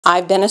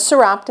I've been a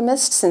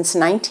Soroptimist since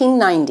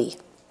 1990.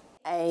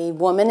 A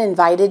woman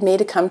invited me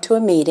to come to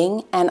a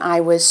meeting, and I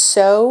was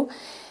so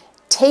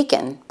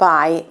taken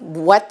by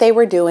what they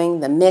were doing,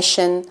 the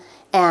mission,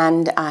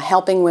 and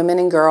helping women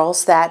and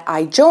girls that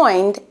I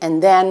joined,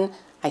 and then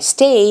I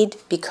stayed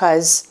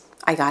because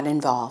I got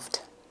involved.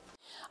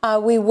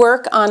 We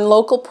work on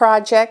local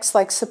projects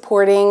like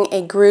supporting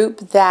a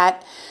group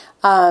that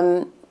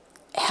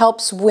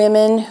helps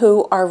women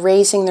who are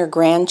raising their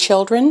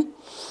grandchildren.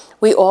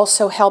 We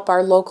also help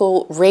our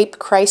local rape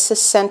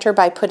crisis center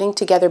by putting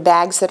together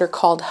bags that are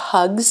called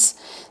hugs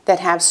that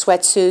have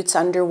sweatsuits,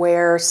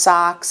 underwear,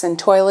 socks, and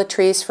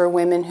toiletries for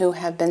women who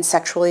have been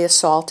sexually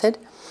assaulted.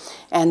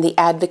 And the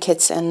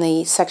advocates and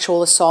the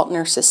sexual assault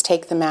nurses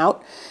take them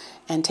out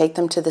and take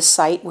them to the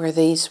site where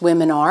these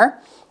women are.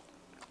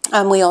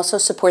 We also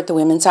support the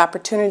Women's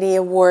Opportunity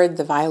Award,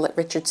 the Violet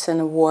Richardson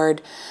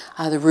Award,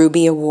 the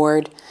Ruby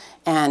Award,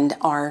 and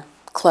our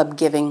club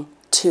giving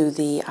to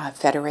the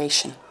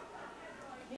Federation.